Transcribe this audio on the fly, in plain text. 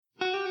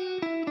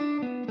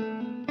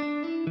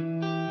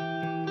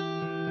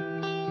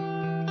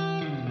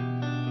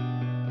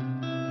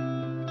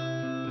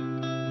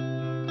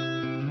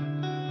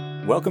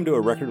Welcome to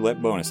a Record Roulette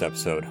bonus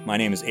episode. My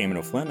name is Eamon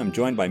O'Flynn. I'm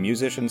joined by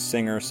musician,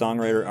 singer,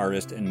 songwriter,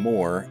 artist, and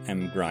more,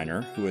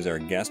 Gryner, who is our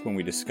guest when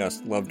we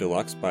discussed Love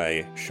Deluxe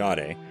by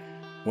Sade.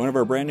 One of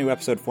our brand new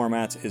episode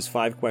formats is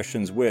 5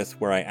 Questions With,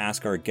 where I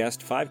ask our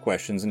guest 5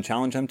 questions and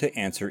challenge them to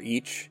answer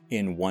each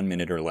in 1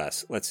 minute or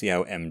less. Let's see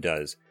how M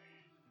does.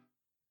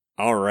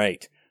 All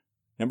right.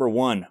 Number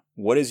 1,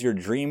 what is your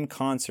dream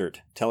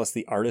concert? Tell us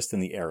the artist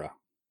and the era.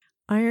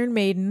 Iron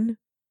Maiden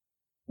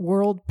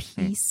World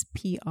Peace,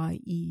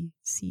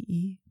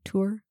 P-I-E-C-E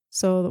tour.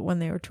 So when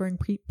they were touring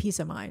Peace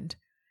of Mind.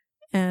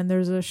 And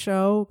there's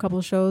a couple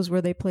of shows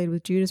where they played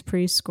with Judas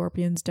Priest,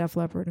 Scorpions, Def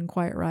Leppard, and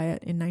Quiet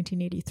Riot in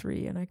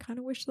 1983. And I kind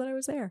of wish that I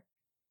was there.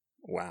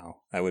 Wow,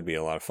 that would be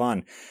a lot of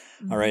fun.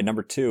 Mm-hmm. All right,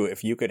 number 2,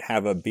 if you could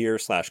have a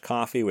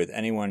beer/coffee with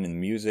anyone in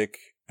music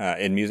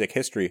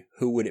history,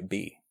 who would it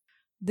be?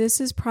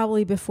 This is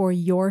probably before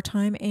your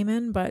time,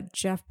 Eamon, but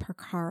Jeff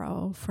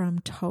Porcaro from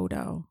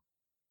Toto.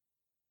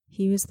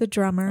 He was the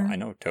drummer. Oh, I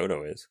know who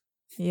Toto is.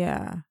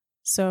 Yeah.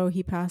 So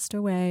he passed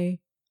away.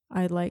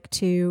 I would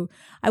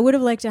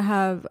have liked to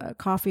have a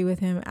coffee with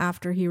him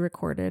after he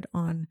recorded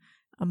on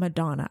a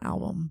Madonna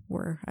album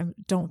where I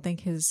don't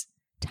think his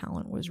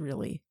talent was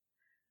really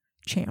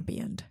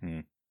championed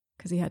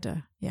because he had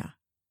to,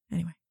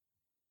 anyway.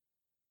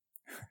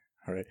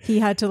 All right. He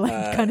had to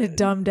kind of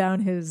dumb down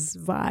his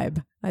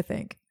vibe, I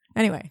think.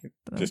 Anyway.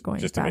 Just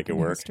to make it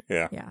work.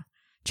 Yeah. Yeah.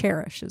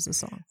 Cherish is the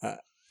song.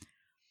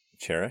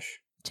 Cherish?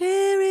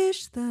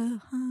 Cherish the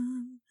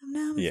hum of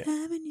now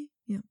having you.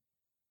 Yeah.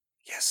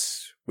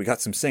 Yes. We got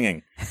some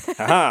singing.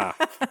 Ha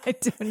I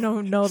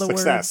don't know the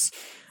Success.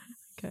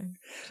 Words. Okay.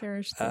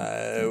 Cherish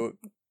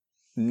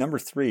Number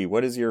 3,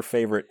 what is your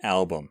favorite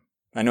album?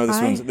 I know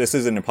this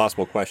is an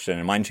impossible question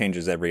and mine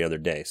changes every other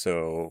day.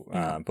 So,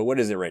 but what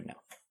is it right now?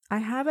 I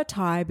have a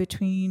tie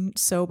between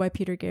So by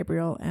Peter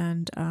Gabriel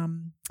and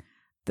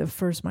the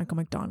first Michael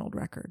McDonald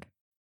record.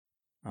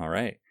 All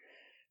right.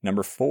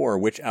 Number 4,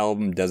 which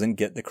album doesn't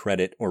get the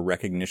credit or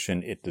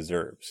recognition it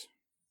deserves?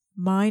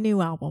 My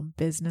new album,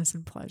 Business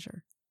and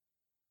Pleasure.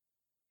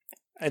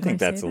 I think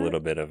that's a little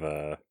bit of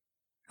a...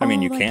 I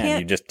mean, you can.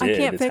 You just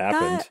did. It's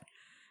happened.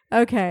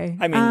 That? Okay.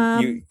 I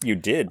mean, you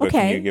did, but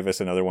Can you give us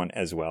another one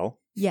as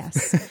well?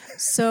 Yes.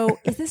 So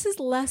this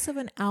is less of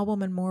an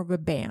album and more of a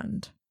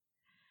band.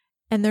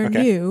 And they're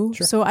new.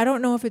 Sure. So I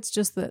don't know if it's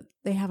just that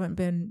they haven't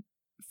been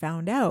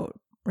found out,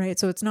 right?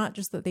 So it's not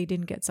just that they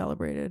didn't get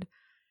celebrated.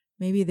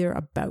 Maybe they're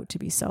about to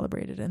be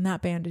celebrated. And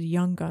that band is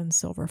Young Guns,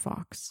 Silver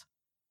Fox.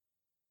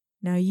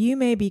 Now you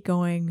may be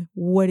going,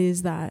 what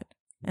is that?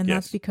 And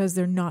that's because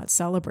they're not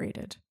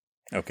celebrated.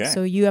 Okay.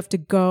 So you have to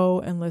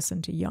go and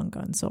listen to Young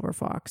Guns, Silver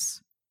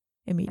Fox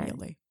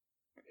immediately.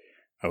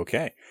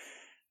 Okay.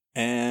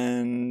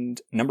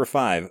 And number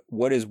 5,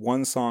 what is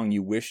one song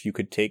you wish you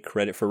could take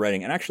credit for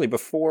writing? And actually,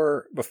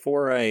 before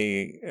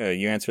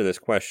you answer this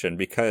question,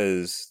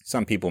 because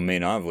some people may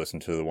not have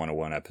listened to the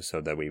 101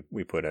 episode that we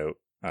put out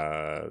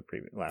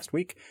last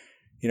week,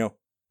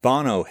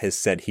 Bono has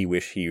said he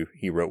wished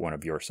he wrote one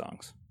of your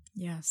songs.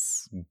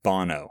 Yes.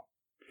 Bono.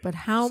 But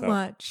how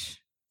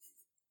much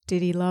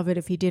did he love it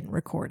if he didn't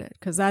record it?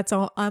 Because that's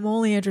all. I'm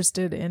only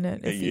interested in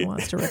it if he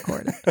wants to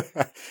record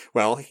it.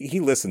 Well, he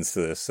listens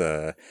to this.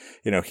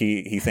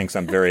 He thinks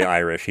I'm very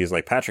Irish. He's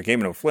like, Patrick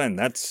Eamon O'Flynn.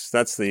 That's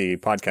the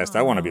podcast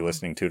I want to be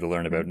listening to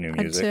learn about new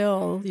music.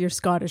 Until your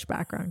Scottish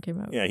background came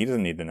out. Yeah, he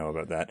doesn't need to know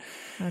about that.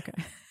 Okay.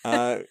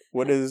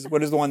 What is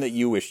the one that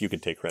you wish you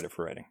could take credit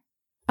for writing?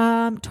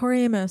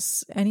 Tori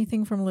Amos,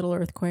 anything from Little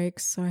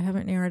Earthquakes. So I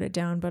haven't narrowed it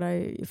down, but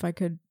if I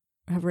could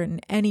have written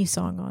any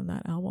song on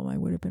that album, I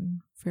would have been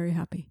very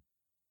happy.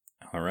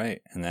 All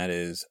right. And that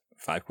is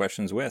 5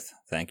 Questions With.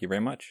 Thank you very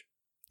much.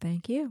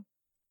 Thank you.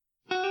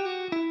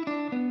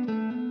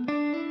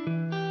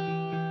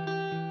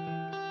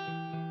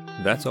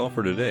 That's all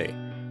for today.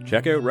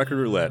 Check out Record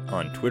Roulette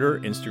on Twitter,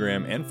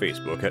 Instagram, and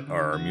Facebook at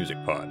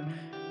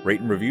RRMusicPod.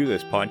 Rate and review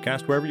this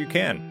podcast wherever you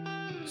can.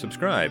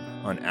 Subscribe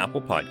on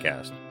Apple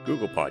Podcasts,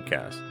 Google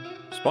Podcasts,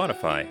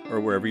 Spotify, or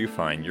wherever you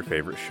find your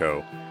favorite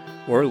show.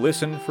 Or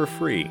listen for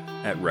free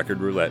at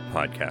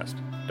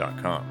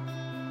recordroulettepodcast.com.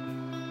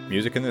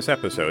 Music in this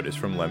episode is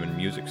from Lemon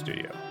Music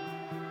Studio.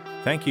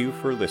 Thank you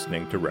for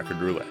listening to Record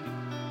Roulette.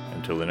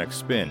 Until the next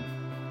spin,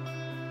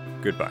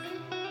 goodbye.